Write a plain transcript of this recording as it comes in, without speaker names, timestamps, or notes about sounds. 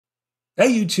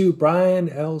Hey YouTube, Brian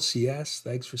LCS.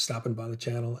 Thanks for stopping by the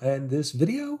channel. And this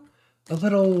video, a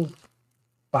little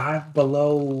Five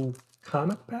Below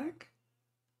comic pack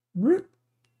rip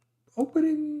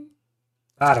opening.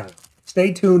 I don't know.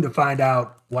 Stay tuned to find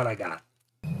out what I got.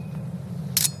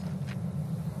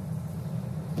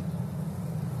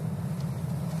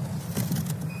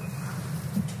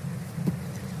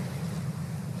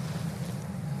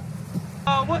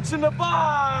 What's in the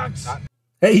box?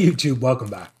 Hey YouTube, welcome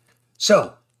back.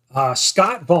 So,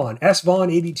 Scott Vaughn, S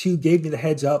Vaughn 82 gave me the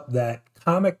heads up that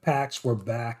comic packs were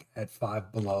back at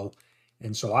Five Below.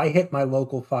 And so I hit my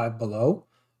local Five Below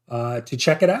to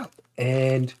check it out.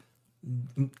 And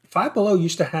Five Below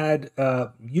used to have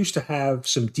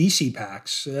some DC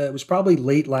packs. It was probably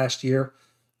late last year.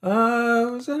 It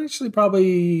was actually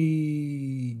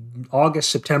probably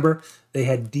August, September. They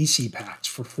had DC packs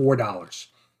for $4,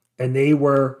 and they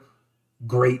were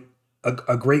great,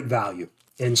 a great value.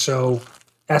 And so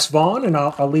S Vaughn, and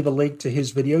I'll leave a link to his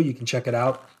video. You can check it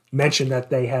out. Mentioned that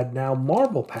they had now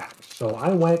Marvel packs. So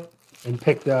I went and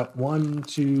picked up 1,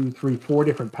 2, 3, 4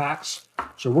 different packs.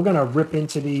 So we're gonna rip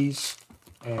into these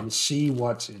and see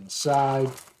what's inside.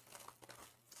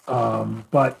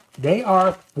 But they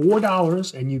are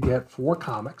 $4 and you get 4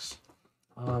 comics.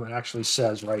 It actually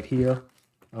says right here,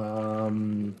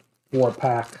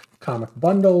 4-pack comic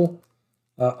bundle,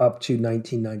 up to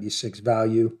 1996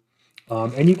 value.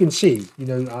 And you can see,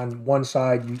 on one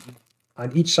side,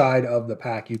 on each side of the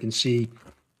pack, you can see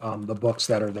the books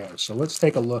that are there. So let's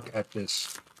take a look at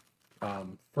this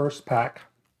first pack.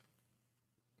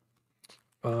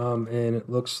 And it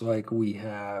looks like we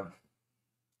have,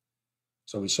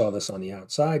 so we saw this on the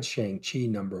outside, Shang-Chi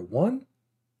 #1,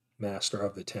 Master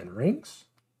of the Ten Rings.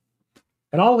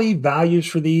 And I'll leave values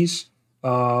for these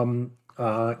in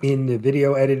the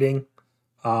video editing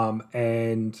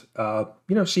and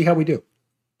see how we do.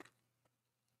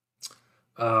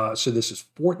 So this is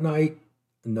Fortnite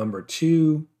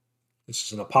 #2. This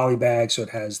is in a poly bag, so it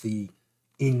has the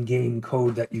in-game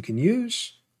code that you can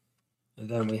use. And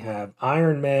then we have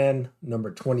Iron Man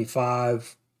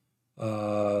 #25,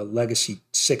 Legacy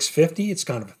 650. It's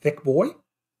kind of a thick boy.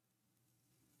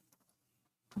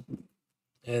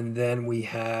 And then we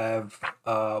have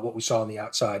what we saw on the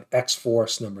outside,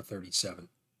 X-Force #37.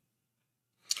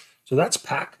 So that's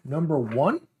pack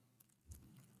 #1. Let's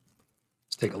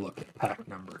take a look at pack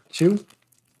 #2.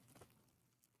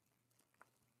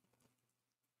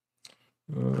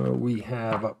 We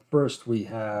have up first, we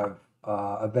have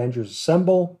Avengers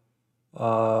Assemble,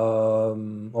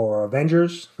 or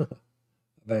Avengers,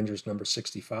 Avengers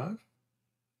 #65.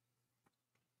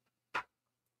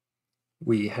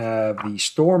 We have the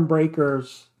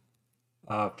Stormbreakers,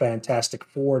 Fantastic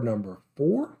Four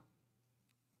 #4.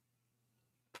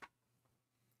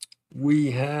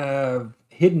 We have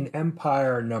Hidden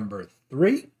Empire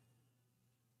 #3.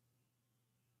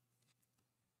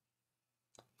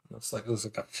 Looks like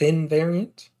a Finn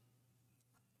variant.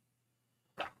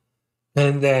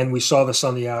 And then we saw this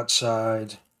on the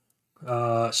outside.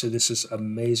 So this is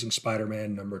Amazing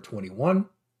Spider-Man #21.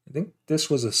 I think this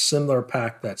was a similar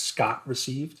pack that Scott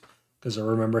received, because I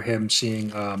remember him seeing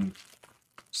getting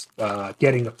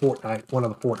the Fortnite, one of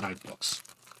the Fortnite books.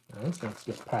 All right, so let's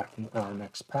get packing our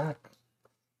next pack.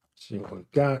 See what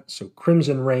we've got. So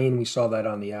Crimson Reign, we saw that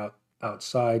on the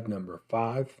outside,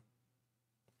 #5.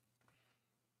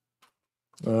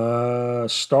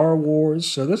 Star Wars.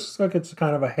 So this is like, it's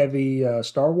kind of a heavy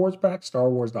Star Wars pack. Star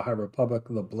Wars: The High Republic,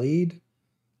 The Blade,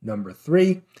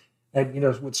 #3. And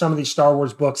with some of these Star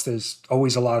Wars books, there's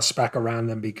always a lot of spec around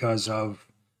them because of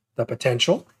the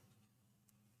potential.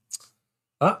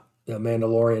 The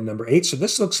Mandalorian #8. So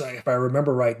this looks like, if I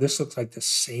remember right, this looks like the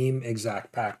same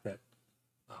exact pack that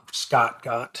Scott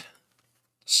got.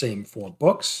 Same 4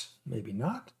 books, maybe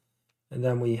not. And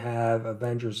then we have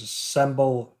Avengers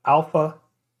Assemble Alpha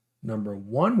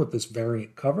 #1 with this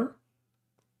variant cover.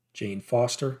 Jane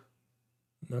Foster.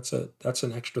 That's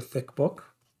an extra thick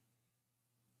book.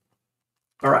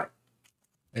 All right.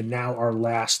 And now our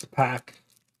last pack.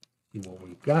 See what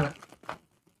we've got.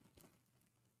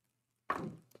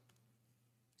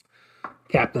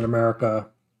 Captain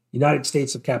America, United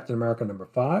States of Captain America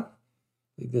 #5. I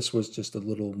think this was just a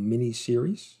little mini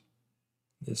series.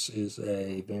 This is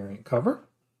a variant cover.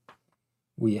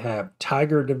 We have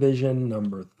Tiger Division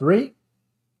 #3.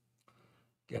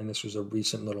 Again, this was a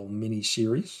recent little mini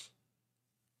series.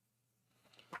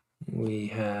 We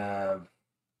have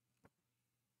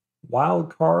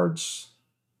Wild Cards,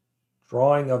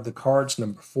 Drawing of the Cards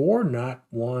 #4.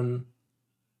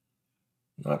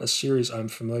 Not a series I'm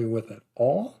familiar with at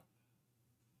all.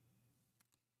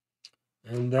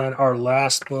 And then our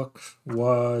last book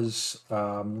was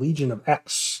Legion of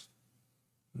X,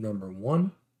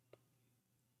 #1.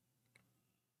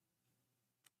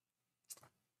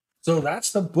 So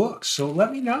that's the book. So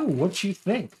let me know what you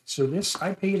think. So this,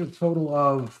 I paid a total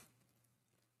of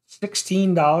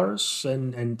 $16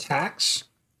 and tax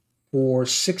for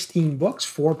 16 books,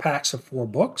 4 packs of 4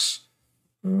 books.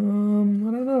 I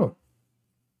don't know.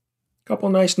 Couple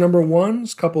nice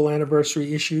 #1s, couple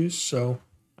anniversary issues. So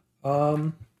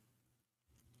let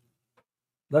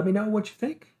me know what you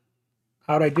think.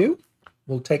 How'd I do?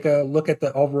 We'll take a look at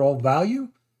the overall value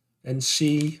and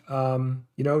see,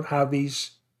 how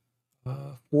these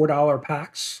 $4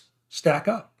 packs stack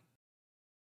up.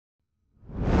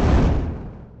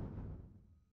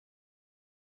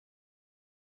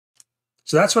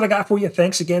 So that's what I got for you.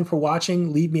 Thanks again for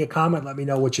watching. Leave me a comment. Let me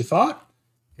know what you thought.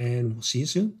 And we'll see you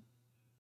soon.